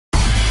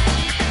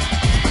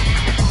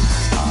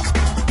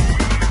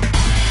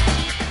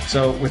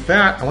So with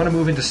that, I want to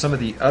move into some of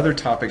the other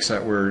topics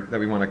that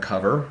we want to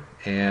cover,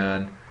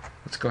 and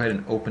let's go ahead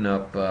and open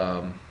up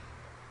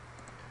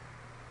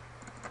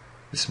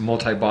this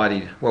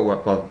multi-bodied,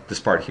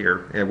 this part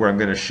here, where I'm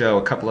going to show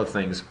a couple of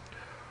things.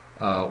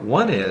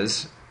 One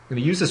is, I'm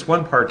going to use this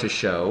one part to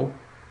show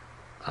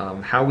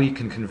how we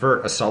can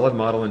convert a solid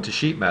model into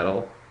sheet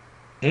metal,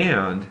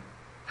 and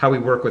how we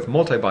work with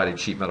multi-bodied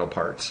sheet metal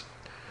parts.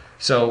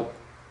 So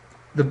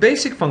the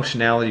basic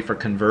functionality for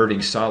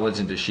converting solids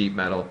into sheet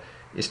metal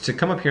is to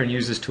come up here and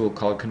use this tool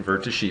called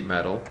Convert to Sheet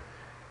Metal,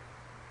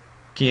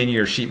 key in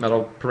your sheet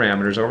metal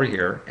parameters over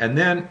here, and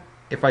then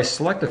if I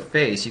select a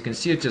face, you can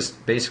see it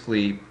just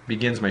basically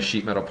begins my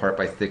sheet metal part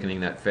by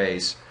thickening that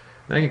face.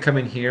 Then I can come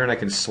in here and I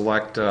can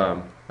select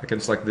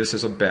this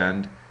as a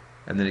bend,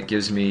 and then it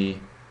gives me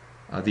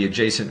the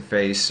adjacent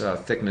face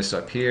thickness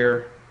up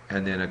here,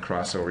 and then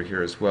across over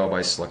here as well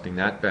by selecting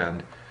that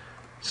bend.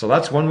 So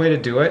that's one way to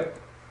do it.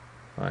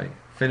 If I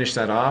finish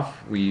that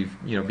off, we've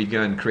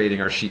begun creating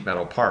our sheet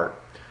metal part.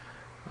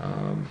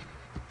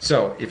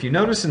 So if you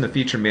notice in the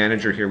feature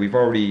manager here, we've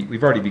already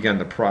begun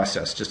the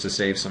process just to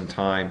save some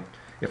time.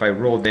 If I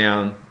roll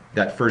down,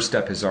 that first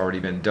step has already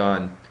been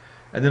done.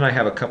 And then I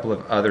have a couple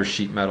of other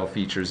sheet metal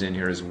features in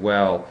here as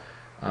well.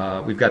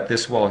 We've got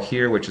this wall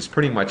here, which is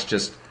pretty much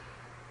just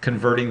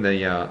converting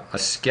a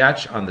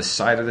sketch on the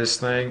side of this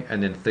thing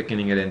and then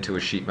thickening it into a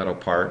sheet metal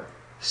part.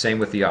 Same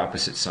with the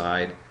opposite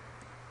side.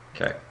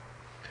 Okay.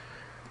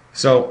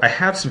 So I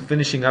have some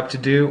finishing up to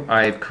do.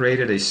 I've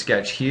created a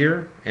sketch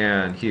here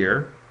and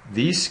here.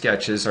 These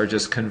sketches are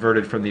just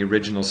converted from the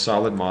original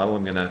solid model.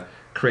 I'm going to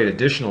create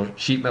additional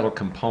sheet metal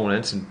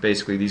components, and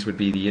basically these would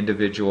be the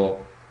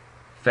individual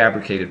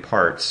fabricated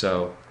parts.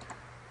 So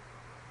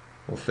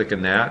we'll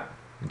thicken that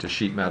into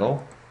sheet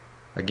metal.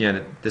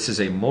 Again, this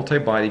is a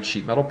multi-bodied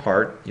sheet metal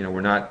part.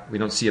 We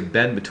don't see a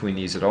bend between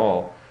these at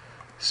all.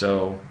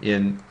 So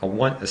in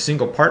a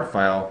single part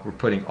file, we're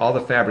putting all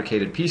the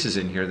fabricated pieces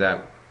in here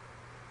that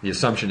the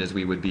assumption is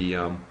we would be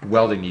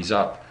welding these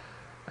up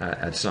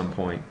at some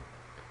point.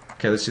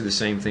 Okay, let's do the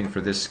same thing for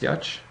this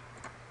sketch.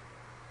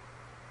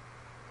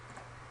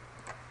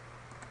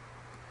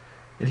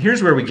 And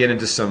here's where we get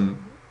into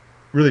some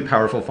really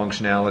powerful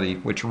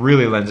functionality, which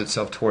really lends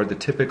itself toward the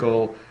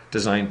typical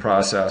design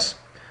process.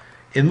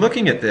 In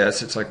looking at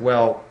this, it's like,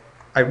 well,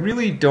 I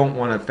really don't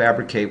want to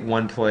fabricate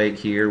one plate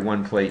here,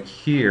 one plate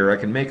here. I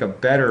can make a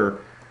better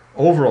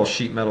overall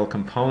sheet metal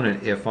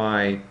component if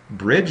I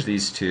bridge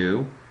these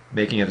two,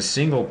 making it a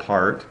single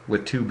part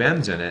with two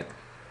bends in it.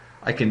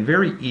 I can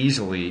very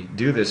easily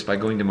do this by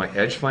going to my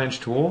edge flange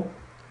tool,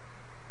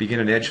 begin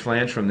an edge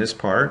flange from this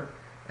part,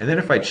 and then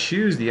if I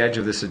choose the edge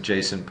of this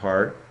adjacent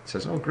part, it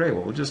says, oh great,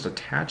 well we'll just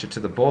attach it to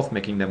the both,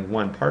 making them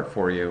one part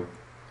for you.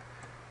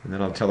 And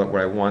then I'll tell it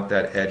where I want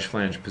that edge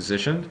flange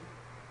positioned,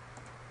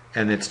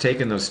 and it's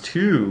taken those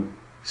two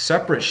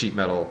separate sheet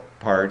metal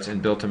parts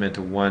and built them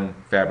into one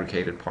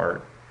fabricated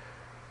part.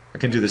 I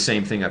can do the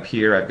same thing up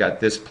here. I've got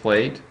this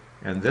plate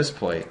and this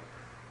plate.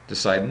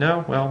 Decide,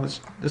 no, well,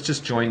 let's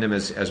just join them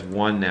as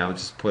one now.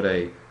 Just put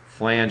a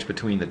flange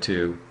between the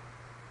two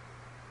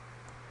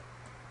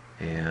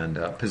and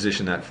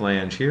position that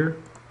flange here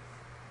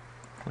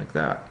like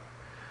that.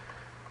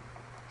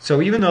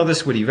 So even though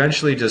this would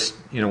eventually just,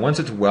 once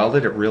it's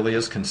welded, it really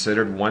is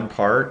considered one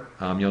part.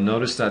 You'll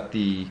notice that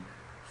the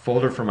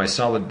folder for my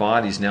solid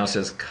bodies now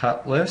says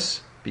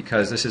Cutlass,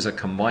 because this is a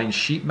combined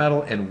sheet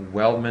metal and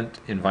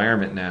weldment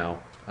environment now.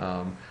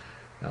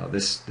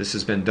 This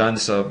has been done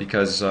so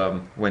because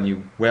when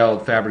you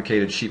weld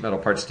fabricated sheet metal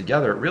parts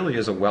together, it really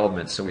is a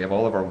weldment. So we have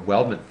all of our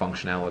weldment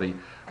functionality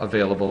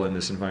available in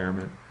this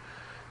environment.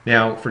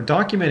 Now, for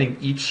documenting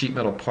each sheet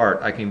metal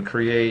part, I can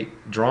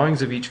create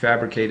drawings of each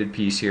fabricated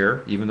piece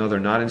here, even though they're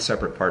not in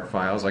separate part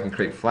files. I can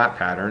create flat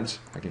patterns.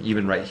 I can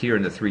even right here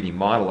in the 3D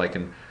model, I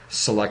can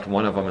select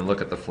one of them and look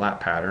at the flat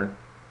pattern.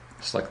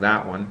 Select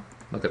that one,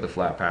 look at the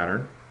flat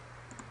pattern.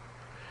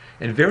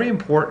 And very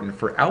important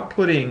for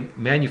outputting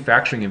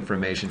manufacturing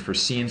information for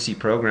CNC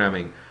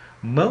programming,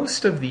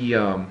 most of the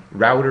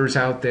routers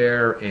out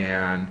there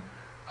and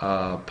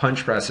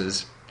punch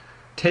presses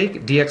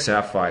take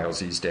DXF files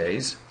these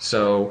days.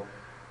 So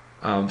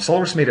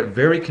SolidWorks made it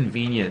very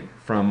convenient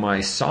from my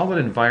solid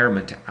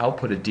environment to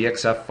output a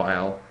DXF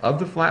file of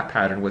the flat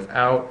pattern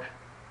without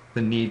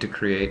the need to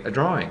create a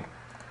drawing.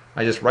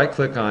 I just right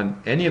click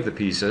on any of the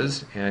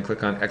pieces and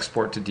click on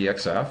Export to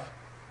DXF,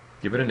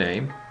 give it a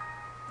name.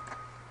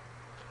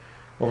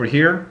 Over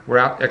here, we're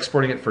out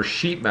exporting it for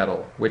sheet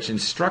metal, which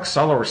instructs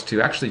SolidWorks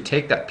to actually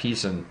take that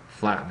piece and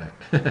flatten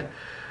it.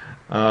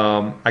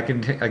 I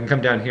can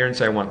come down here and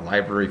say I want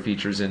library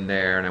features in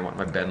there, and I want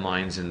my bend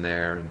lines in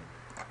there, and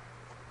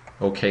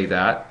OK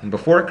that. And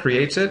before it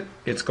creates it,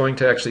 it's going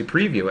to actually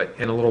preview it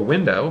in a little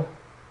window,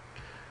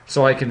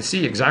 so I can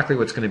see exactly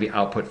what's going to be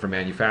output for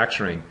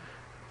manufacturing.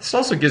 This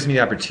also gives me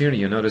the opportunity.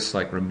 You'll notice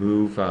like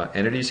remove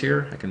entities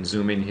here. I can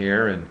zoom in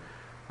here, and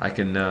I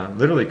can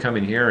literally come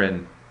in here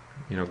and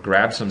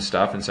grab some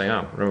stuff and say,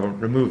 oh,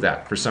 remove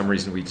that. For some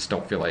reason, we just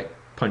don't feel like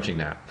punching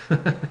that.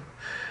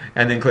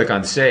 And then click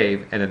on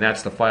save, and then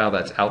that's the file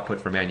that's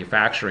output for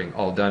manufacturing,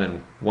 all done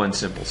in one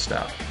simple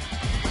step.